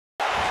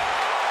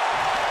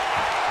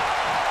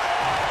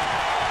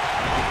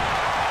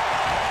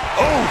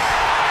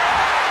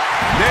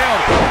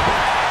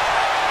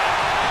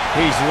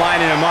He's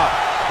lining him up.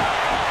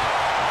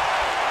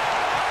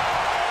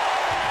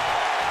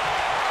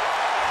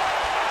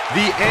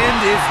 The end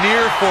is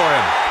near for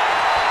him.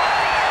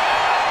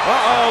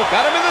 Uh-oh,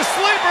 got him in the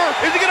sleeper.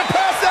 Is he gonna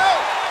pass out?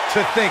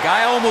 To think,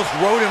 I almost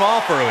wrote him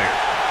off earlier.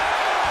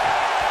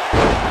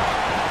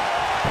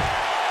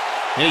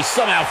 And he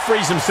somehow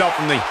frees himself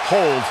from the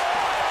hold.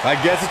 I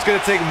guess it's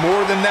gonna take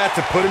more than that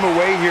to put him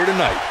away here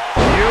tonight.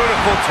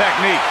 Beautiful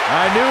technique.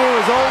 I knew it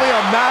was only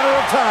a matter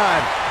of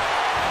time.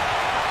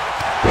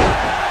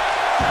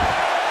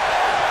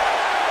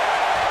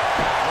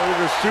 What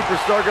is this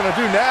superstar gonna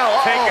do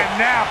now? Take a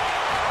nap.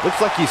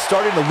 Looks like he's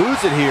starting to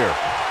lose it here.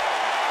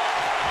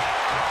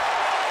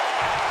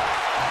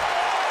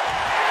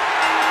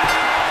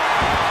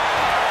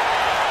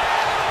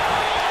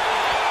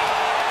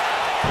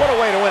 What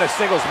a way to win a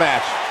singles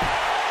match.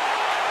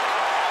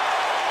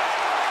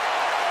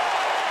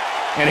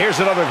 And here's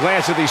another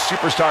glance at these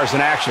superstars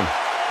in action.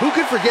 Who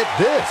could forget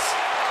this?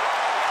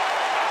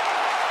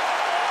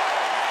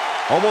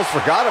 Almost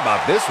forgot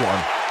about this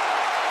one.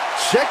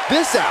 Check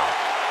this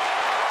out.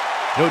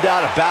 No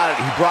doubt about it,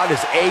 he brought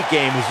his A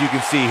game, as you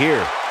can see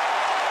here.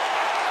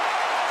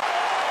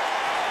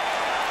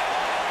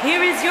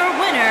 Here is your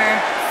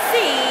winner,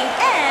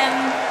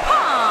 CM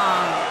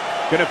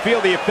Punk. Gonna feel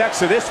the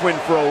effects of this win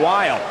for a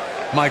while.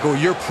 Michael,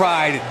 your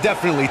pride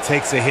definitely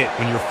takes a hit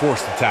when you're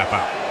forced to tap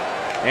out.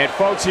 And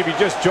folks, if you're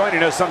just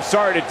joining us, I'm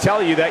sorry to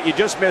tell you that you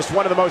just missed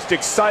one of the most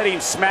exciting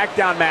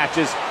SmackDown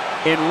matches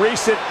in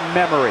recent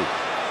memory.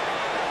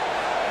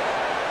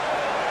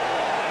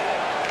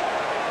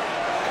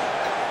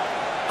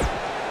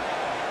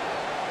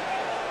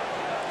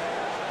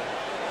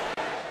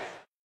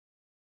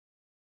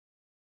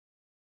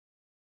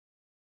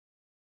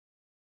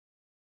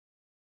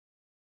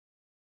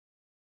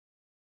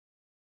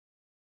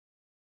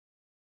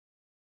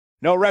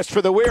 No rest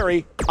for the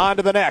weary. On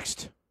to the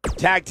next.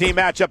 Tag team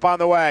matchup on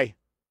the way.